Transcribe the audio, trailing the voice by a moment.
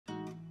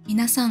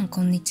皆さん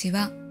こんにち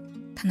は、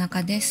田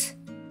中です。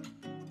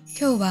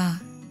今日は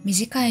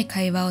短い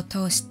会話を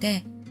通し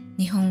て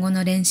日本語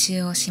の練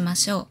習をしま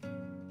しょ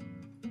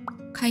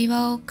う。会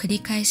話を繰り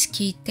返し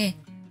聞いて、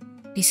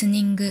リス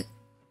ニング、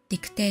デ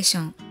ィクテーシ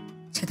ョン、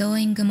シャドー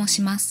イングも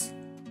します。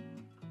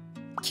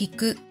聞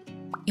く、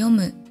読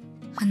む、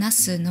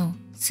話すの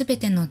すべ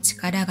ての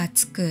力が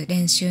つく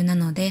練習な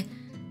ので、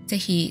ぜ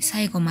ひ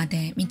最後ま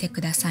で見て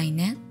ください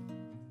ね。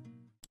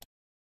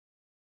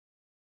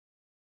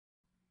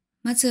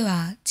まず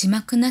は字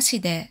幕な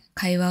しで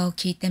会話を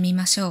聞いてみ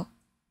ましょ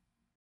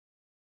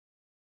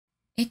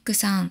う。エッグ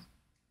さん、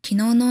昨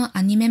日の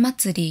アニメ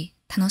祭り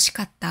楽し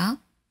かった？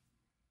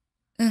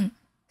うん、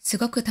す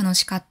ごく楽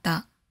しかっ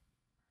た。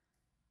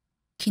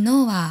昨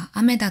日は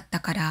雨だっ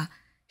たから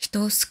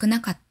人少な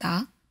かっ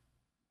た？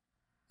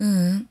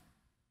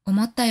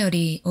思ったよ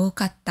り多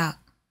かった。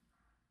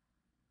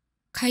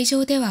会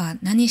場では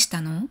何した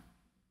の？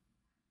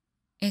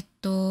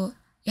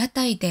屋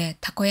台で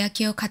たこ焼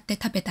きを買って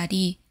食べた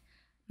り、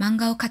漫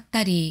画を買っ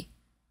たり、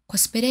コ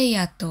スプレイ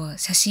ヤーと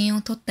写真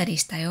を撮ったり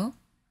したよ。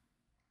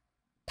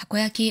たこ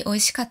焼き美味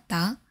しかっ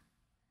た？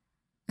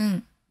う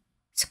ん、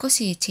少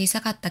し小さ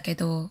かったけ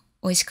ど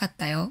美味しかっ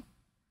たよ。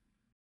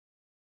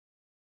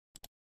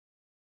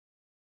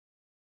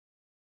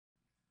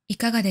い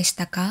かがでし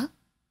たか？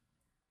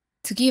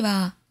次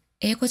は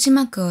英語字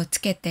幕をつ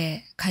け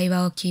て会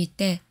話を聞い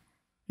て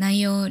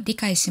内容を理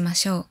解しま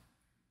しょ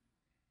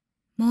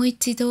う。もう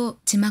一度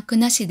字幕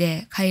なし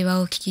で会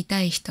話を聞き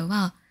たい人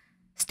は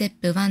ステッ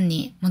プ1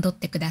に戻っ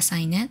てくださ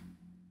いね。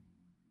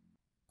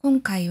今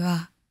回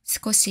は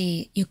少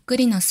しゆっく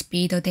りのス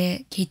ピード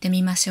で聞いて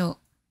みましょ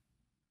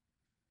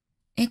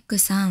う。エッグ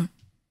さん、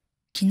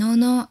昨日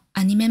の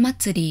アニメ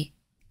祭り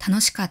楽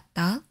しかっ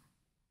た？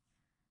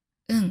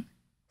うん、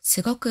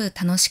すごく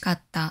楽しか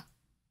った。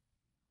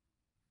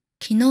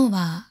昨日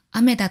は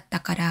雨だった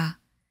から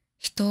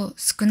人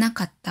少な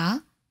かっ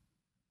た？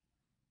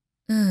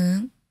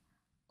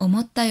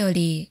思ったよ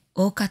り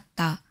多かっ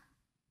た。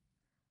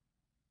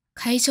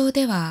会場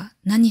では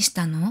何し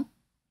たの？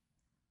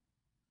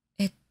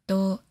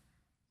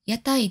屋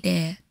台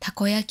でた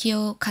こ焼き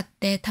を買っ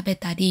て食べ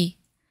たり、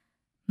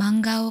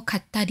漫画を買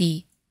った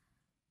り、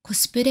コ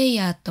スプレイ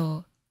ヤー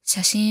と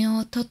写真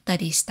を撮った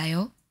りした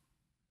よ。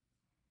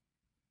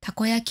た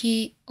こ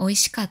焼き美味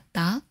しかっ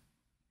た？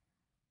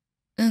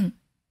うん、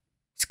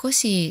少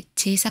し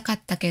小さかっ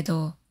たけ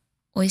ど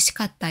美味し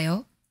かった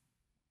よ。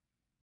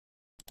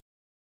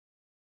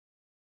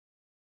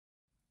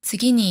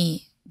次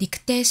にディク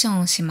テーション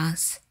をしま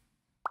す。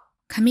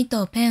紙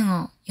とペ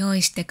ンを用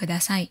意してく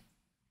ださい。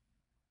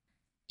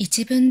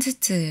一文ず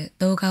つ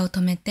動画を止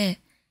めて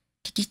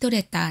聞き取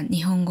れた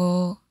日本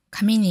語を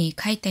紙に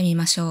書いてみ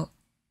ましょう。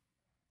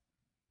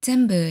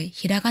全部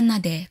ひらが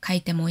なで書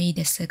いてもいい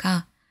です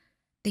が、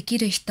でき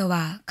る人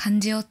は漢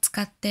字を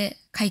使って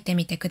書いて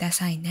みてくだ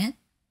さいね。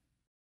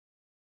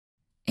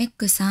エッ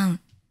グさん、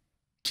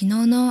昨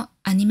日の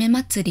アニメ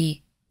祭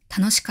り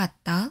楽しかっ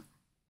た？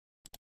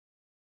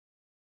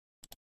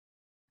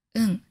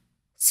うん、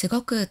す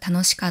ごく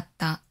楽しかっ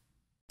た。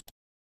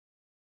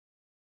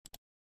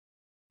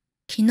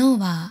昨日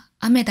は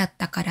雨だっ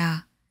たか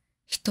ら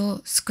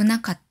人少な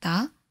かっ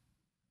た？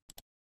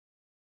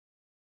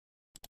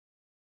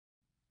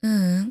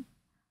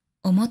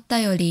思った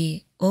よ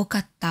り多か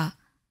った。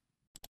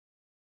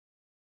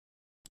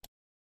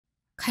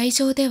会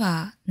場で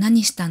は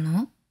何した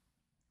の？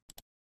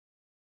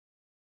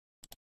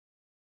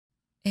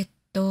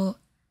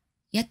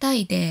屋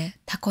台で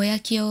たこ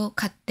焼きを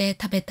買って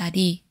食べた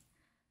り、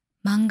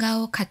漫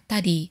画を買った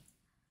り、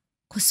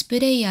コスプ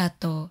レイヤー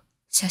と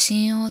写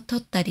真を撮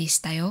ったりし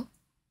たよ。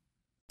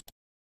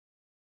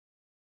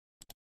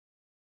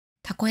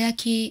たこ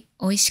焼き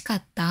美味しか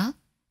った？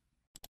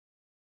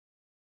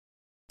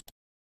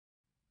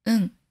う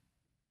ん、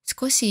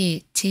少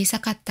し小さ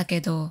かったけ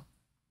ど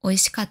美味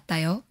しかった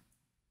よ。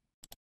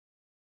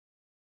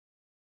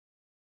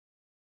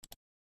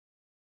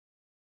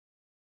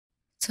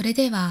それ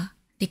では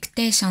ディク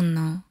テーション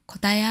の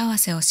答え合わ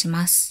せをし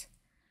ます。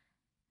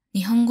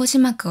日本語字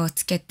幕を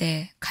つけ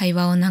て会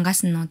話を流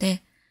すの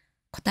で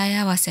答え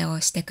合わせを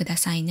してくだ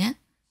さいね。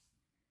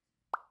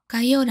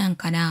概要欄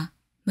から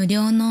無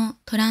料の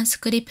トランス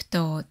クリプ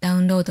トをダ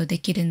ウンロードで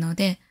きるの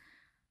で、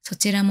そ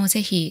ちらも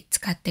ぜひ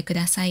使ってく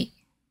ださい。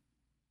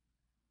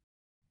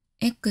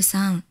エッグ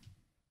さん、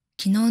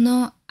昨日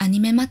のアニ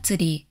メ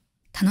祭り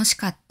楽し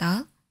かっ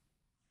た？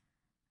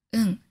う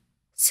ん、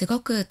す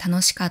ごく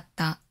楽しかっ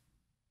た。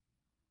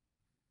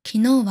昨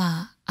日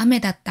は雨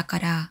だったか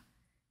ら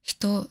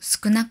人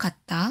少なかっ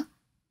た？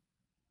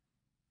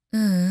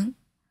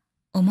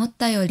思っ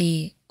たよ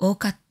り多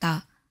かっ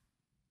た。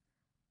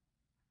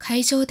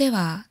会場で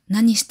は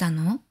何した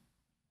の？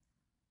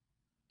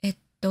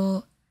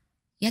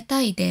屋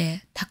台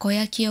でたこ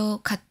焼きを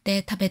買っ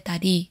て食べた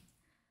り、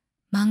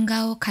漫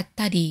画を買っ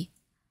たり、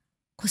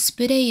コス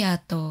プレイヤ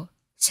ーと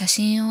写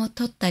真を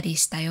撮ったり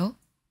したよ。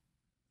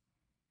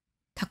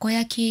たこ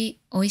焼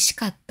き美味し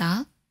かっ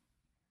た？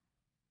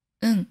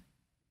うん、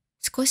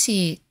少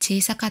し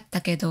小さかった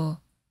けど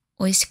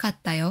美味しかっ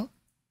たよ。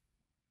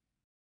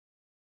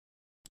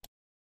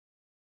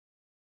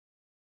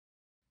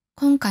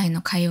今回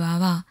の会話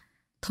は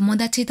友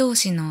達同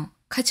士の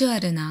カジュア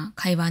ルな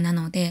会話な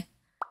ので、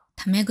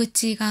タメ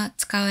口が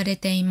使われ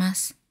ていま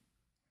す。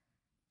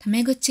タ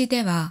メ口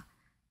では、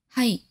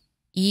はい、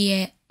いい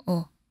え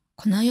を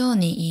このよう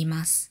に言い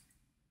ます。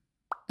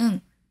う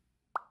ん、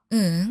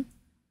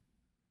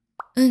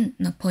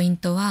のポイン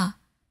トは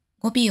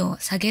語尾を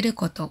下げる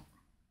こと。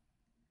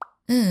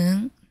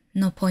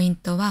のポイン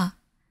トは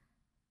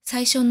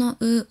最初の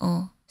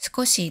を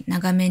少し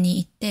長めに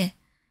言って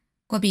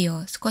語尾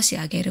を少し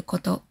上げるこ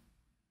と。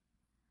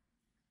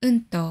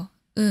と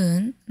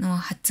の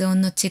発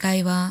音の違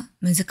いは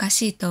難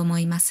しいと思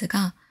います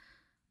が、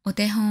お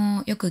手本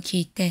をよく聞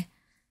いて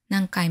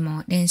何回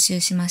も練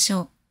習しまし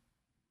ょう。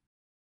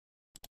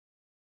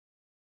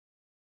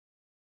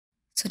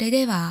それ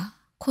では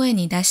声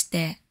に出し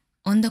て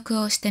音読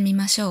をしてみ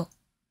ましょう。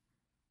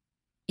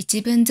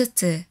一文ず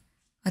つ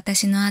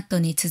私の後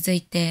に続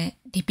いて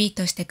リピー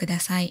トしてく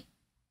ださい。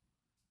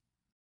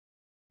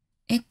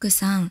エッグ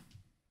さん、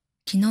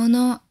昨日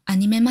のア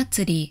ニメ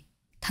祭り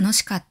楽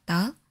しかっ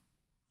た？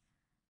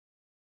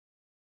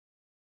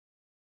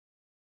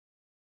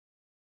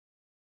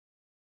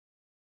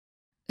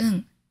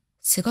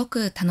すご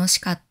く楽し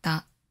かっ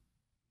た。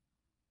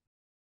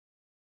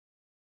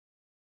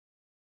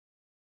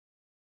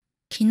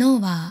昨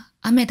日は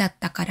雨だっ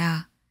たか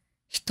ら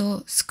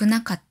人少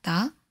なかっ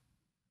た？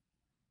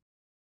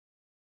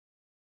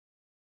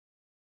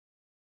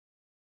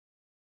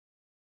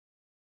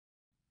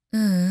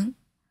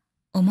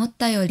思っ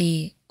たよ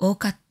り多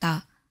かっ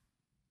た。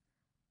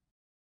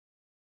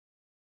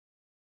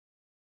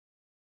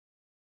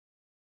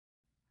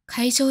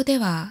会場で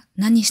は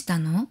何した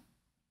の？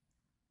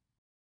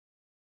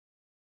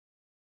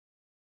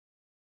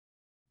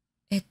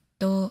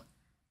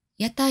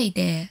屋台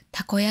で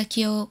たこ焼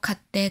きを買っ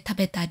て食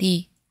べた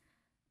り、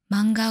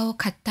漫画を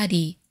買った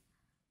り、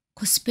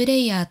コスプレ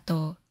イヤー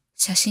と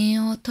写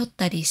真を撮っ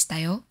たりした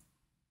よ。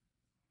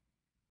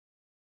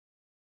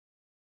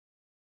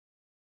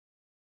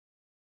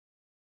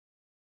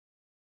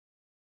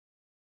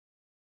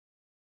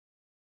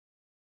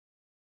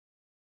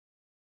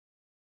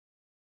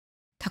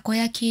たこ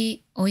焼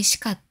き美味し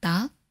かっ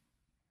た？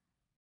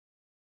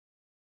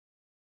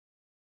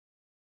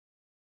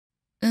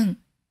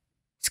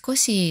少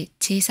し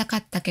小さか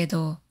ったけ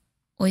ど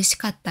美味し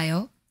かった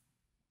よ。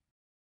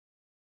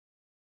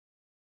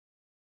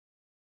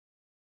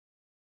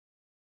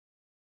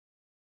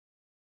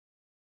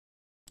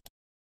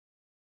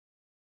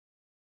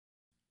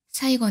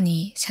最後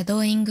にシャド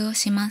ーイングを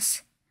しま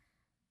す。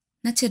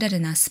ナチュラル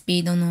なスピ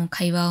ードの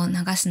会話を流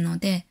すの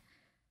で、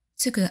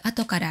すぐ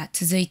後から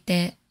続い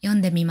て読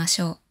んでみま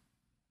しょう。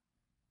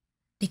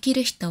でき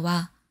る人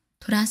は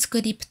トランス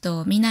クリプト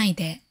を見ない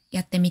で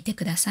やってみて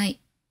ください。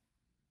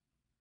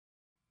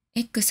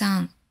エッグさ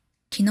ん、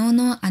昨日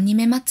のアニ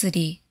メ祭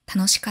り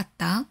楽しかっ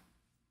た？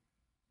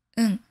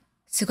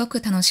すごく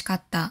楽しか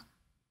った。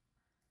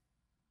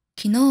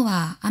昨日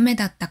は雨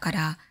だったか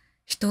ら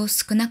人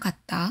少なかっ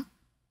た？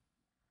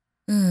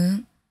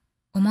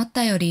思っ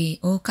たよ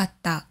り多かっ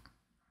た。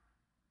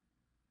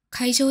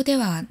会場で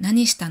は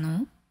何した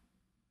の？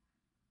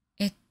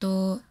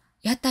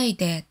屋台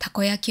でた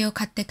こ焼きを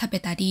買って食べ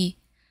たり、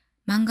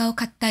漫画を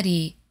買った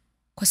り、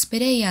コスプ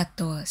レイヤー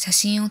と写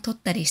真を撮っ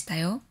たりした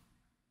よ。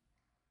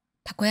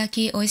たこ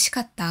焼き美味し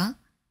かった？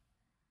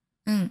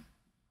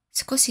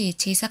少し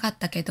小さかっ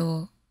たけ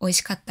ど美味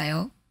しかった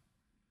よ。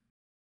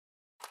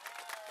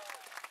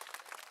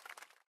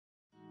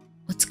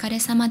お疲れ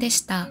様で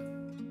した。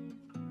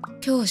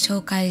今日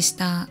紹介し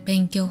た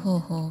勉強方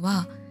法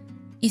は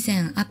以前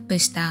アップ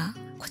した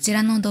こち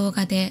らの動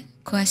画で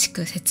詳し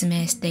く説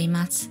明してい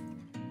ます。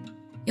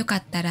よか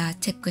ったら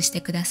チェックし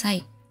てくださ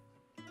い。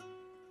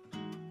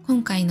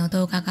今回の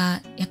動画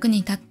が役に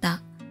立っ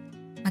た、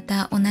ま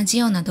た同じ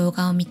ような動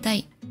画を見た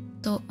い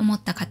と思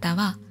った方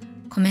は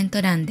コメン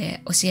ト欄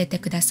で教えて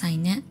ください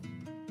ね。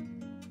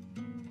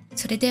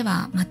それで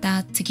はま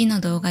た次の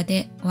動画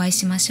でお会い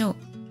しましょう。